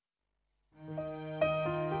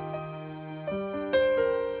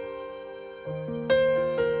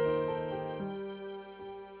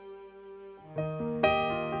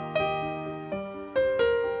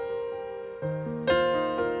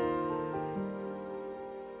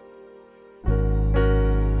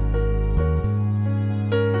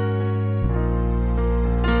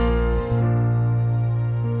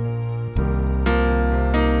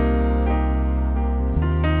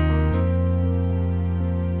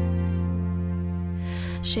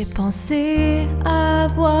J'ai pensé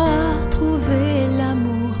avoir trouvé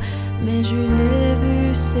l'amour, mais je l'ai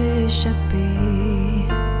vu s'échapper.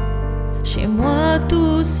 Chez moi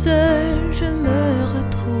tout seul, je me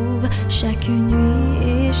retrouve chaque nuit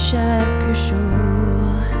et chaque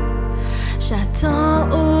jour. J'attends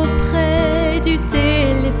auprès du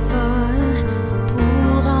téléphone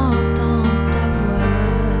pour entendre ta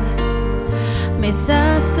voix, mais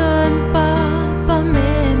ça sonne pas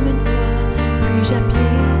même une fois. Puis-je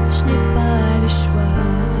appeler, je n'ai pas le choix.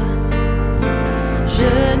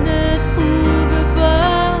 Je ne trouve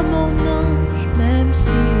pas mon ange, même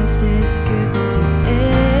si c'est ce que tu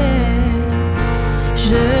es.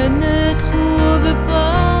 Je ne trouve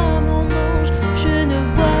pas mon ange, je ne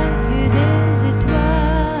vois que des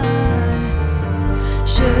étoiles.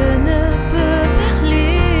 Je ne peux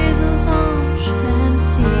parler aux anges, même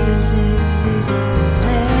s'ils existent pour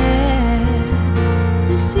vrai.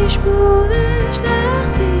 Mais si je pouvais, je leur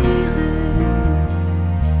dirais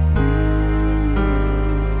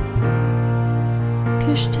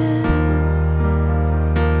que je t'aime.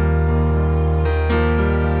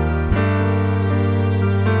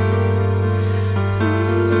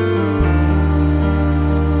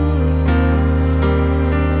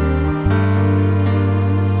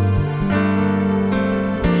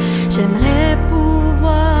 J'aimerais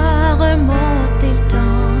pouvoir remonter le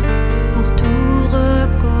temps pour tout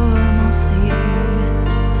recommencer.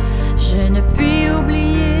 Je ne puis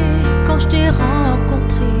oublier quand je t'ai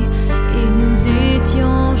rencontré et nous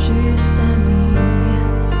étions juste amis.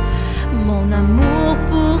 Mon amour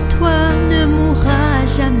pour toi ne mourra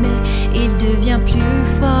jamais, il devient plus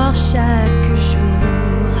fort chaque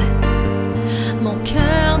jour. Mon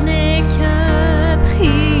cœur n'est qu'un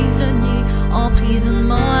prisonnier,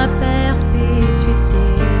 emprisonnement à perpétuité.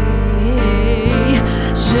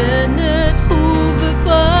 Je ne trouve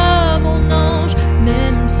pas mon ange,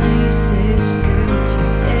 même si c'est ce que tu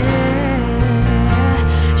es.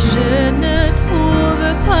 Je ne trouve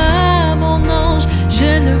pas mon ange,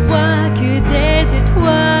 je ne vois que des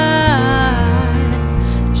étoiles.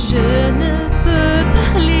 Je ne peux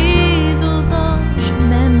parler aux anges,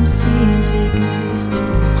 même s'ils existent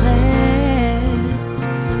pour vrai.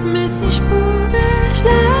 Mais si je pouvais, je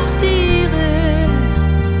leur dirais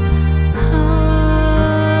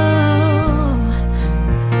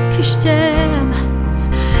que je t'aime,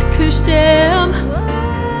 que je t'aime.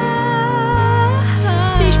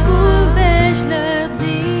 Si je pouvais, je leur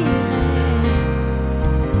dirais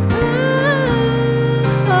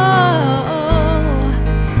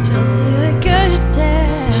je leur dirais que je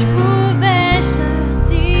t'aime. Si je pouvais, je leur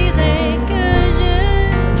dirais que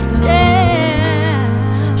je t'aime.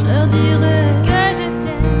 Je leur dirais que je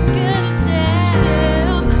t'aime, que je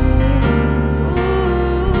t'aime.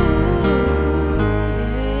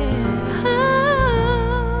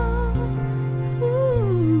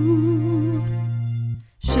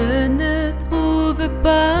 Je ne trouve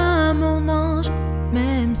pas mon ange,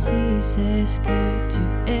 même si c'est ce que tu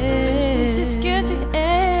es. Même si c'est ce que tu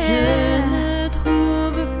es. Je ne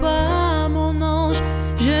trouve pas mon ange,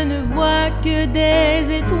 je ne vois que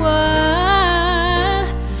des étoiles.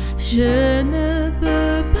 Je ne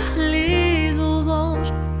peux parler aux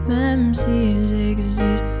anges, même s'ils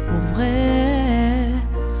existent pour vrai.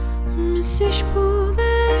 Mais si je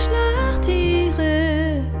pouvais, je leur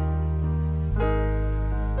dirais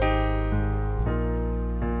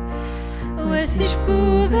ouais, si je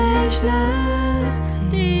pouvais, je leur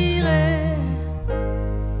dirais.